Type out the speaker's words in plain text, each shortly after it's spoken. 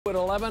at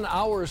 11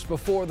 hours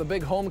before the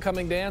big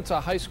homecoming dance. A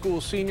high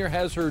school senior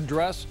has her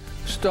dress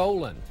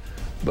stolen.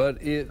 But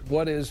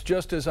what is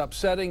just as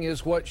upsetting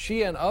is what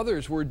she and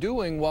others were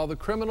doing while the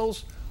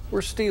criminals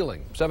were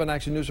stealing. 7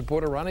 Action News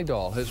reporter Ronnie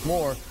Dahl has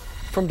more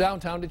from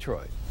downtown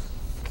Detroit.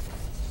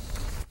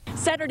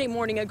 Saturday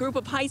morning, a group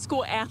of high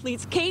school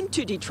athletes came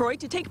to Detroit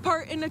to take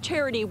part in a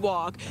charity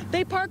walk.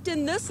 They parked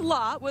in this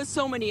lot with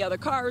so many other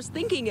cars,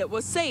 thinking it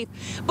was safe.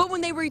 But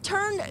when they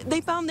returned,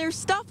 they found their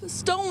stuff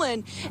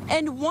stolen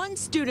and one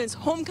student's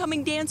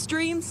homecoming dance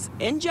dreams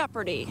in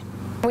jeopardy.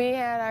 We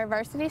had our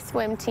varsity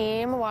swim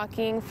team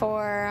walking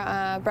for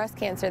breast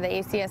cancer, the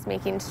ACS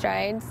Making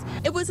Strides.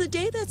 It was a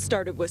day that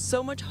started with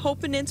so much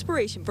hope and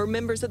inspiration for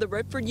members of the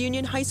Redford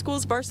Union High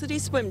School's varsity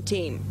swim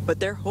team. But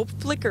their hope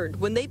flickered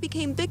when they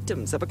became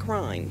victims of a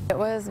crime. It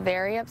was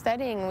very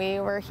upsetting.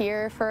 We were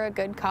here for a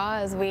good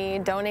cause. We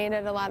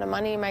donated a lot of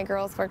money. My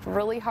girls worked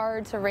really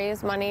hard to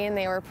raise money, and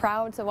they were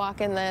proud to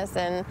walk in this,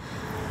 and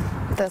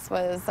this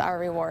was our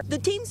reward. The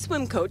team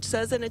swim coach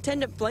says an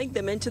attendant flagged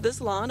them into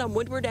this lawn on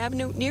Woodward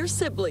Avenue near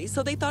Sibley,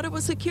 so they thought it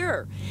was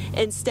secure.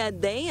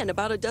 Instead, they and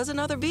about a dozen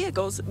other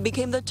vehicles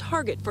became the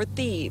target for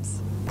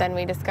thieves. Then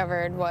we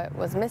discovered what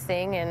was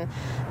missing, and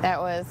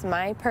that was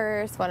my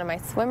purse, one of my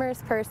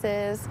swimmer's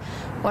purses,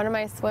 one of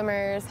my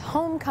swimmer's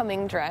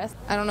homecoming dress.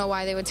 I don't know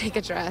why they would take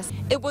a dress.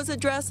 It was a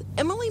dress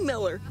Emily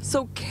Miller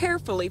so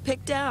carefully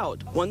picked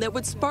out, one that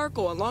would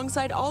sparkle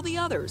alongside all the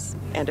others,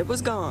 and it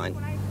was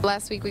gone.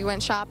 Last week we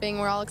went shopping,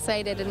 we're all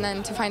excited, and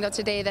then to find out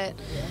today that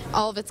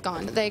all of it's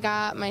gone. They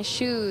got my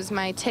shoes,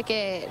 my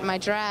ticket, my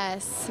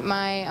dress,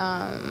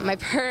 my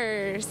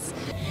purse.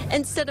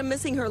 Instead of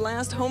missing her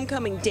last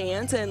homecoming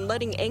dance and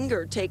letting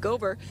anger take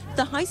over,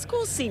 the high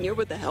school senior,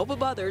 with the help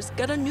of others,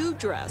 got a new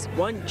dress,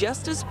 one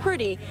just as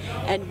pretty,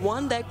 and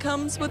one that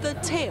comes with a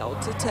tale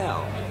to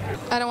tell.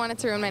 I don't want it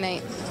to ruin my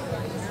night.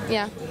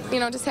 Yeah, you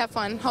know, just have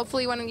fun.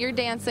 Hopefully when you're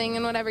dancing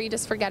and whatever, you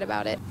just forget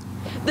about it.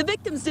 The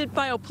victims did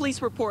file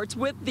police reports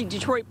with the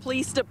Detroit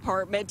Police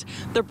Department.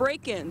 The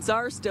break-ins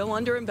are still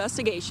under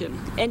investigation.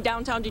 In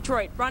downtown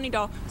Detroit, Ronnie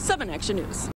Dahl, 7 Action News.